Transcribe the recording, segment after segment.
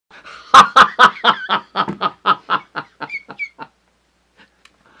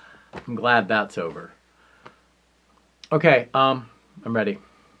glad that's over. Okay, I'm ready.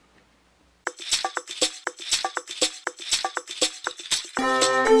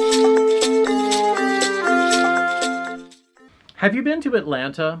 Have you been to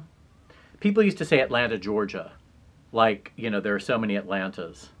Atlanta? People used to say Atlanta, Georgia. Like, you know, there are so many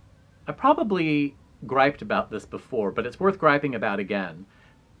Atlantas. I probably griped about this before, but it's worth griping about again.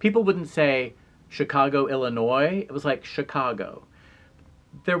 People wouldn't say Chicago, Illinois. It was like Chicago.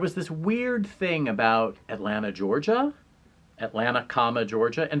 There was this weird thing about Atlanta, Georgia. Atlanta, comma,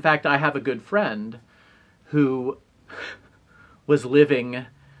 Georgia. In fact, I have a good friend who was living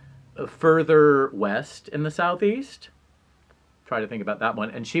further west in the Southeast. Try to think about that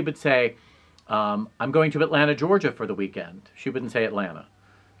one. And she would say, I'm going to Atlanta, Georgia for the weekend. She wouldn't say Atlanta.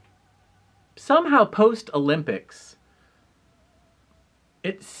 Somehow post-Olympics,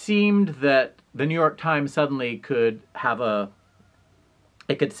 it seemed that the New York Times suddenly could have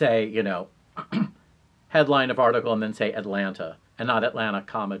it could say, you know, headline of article and then say Atlanta and not Atlanta,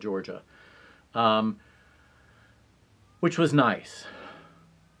 comma, Georgia, which was nice.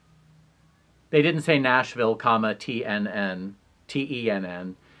 They didn't say Nashville, comma, TNN,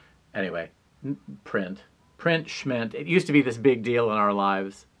 TENN. Anyway, print, schmint. It used to be this big deal in our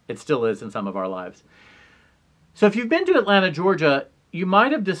lives. It still is in some of our lives. So if you've been to Atlanta, Georgia, you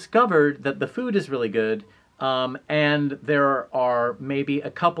might have discovered that the food is really good, and there are maybe a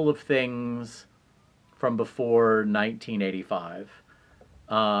couple of things from before 1985,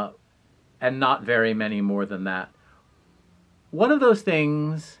 and not very many more than that. One of those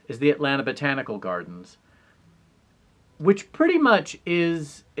things is the Atlanta Botanical Gardens, which pretty much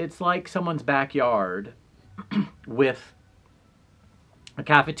it's like someone's backyard with a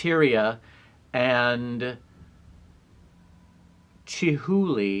cafeteria and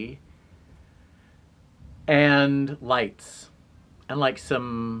chihuly and lights and like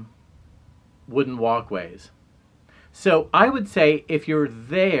some wooden walkways. So I would say if you're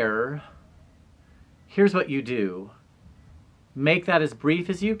there, here's what you do. Make that as brief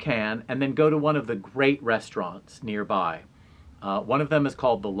as you can, and then go to one of the great restaurants nearby. One of them is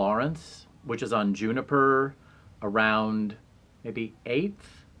called the Lawrence, which is on Juniper around maybe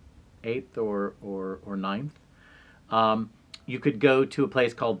 8th or 9th. You could go to a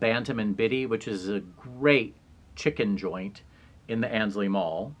place called Bantam and Biddy, which is a great chicken joint in the Ansley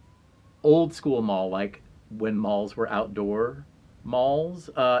Mall. Old school mall, like when malls were outdoor malls.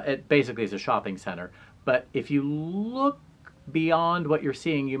 It basically is a shopping center. But if you look beyond what you're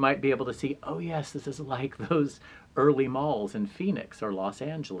seeing, you might be able to see, oh yes, this is like those early malls in Phoenix or Los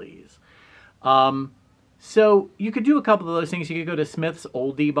Angeles. So you could do a couple of those things. You could go to Smith's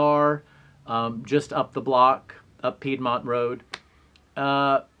Oldie Bar, just up the block, up Piedmont Road.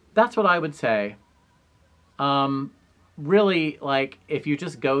 That's what I would say. Really, like, if you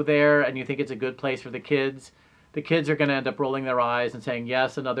just go there and you think it's a good place for the kids are going to end up rolling their eyes and saying,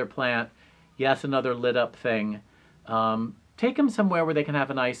 yes, another plant, yes, another lit up thing. Take them somewhere where they can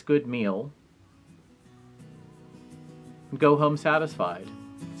have a nice, good meal and go home satisfied.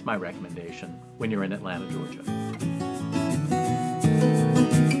 It's my recommendation when you're in Atlanta, Georgia.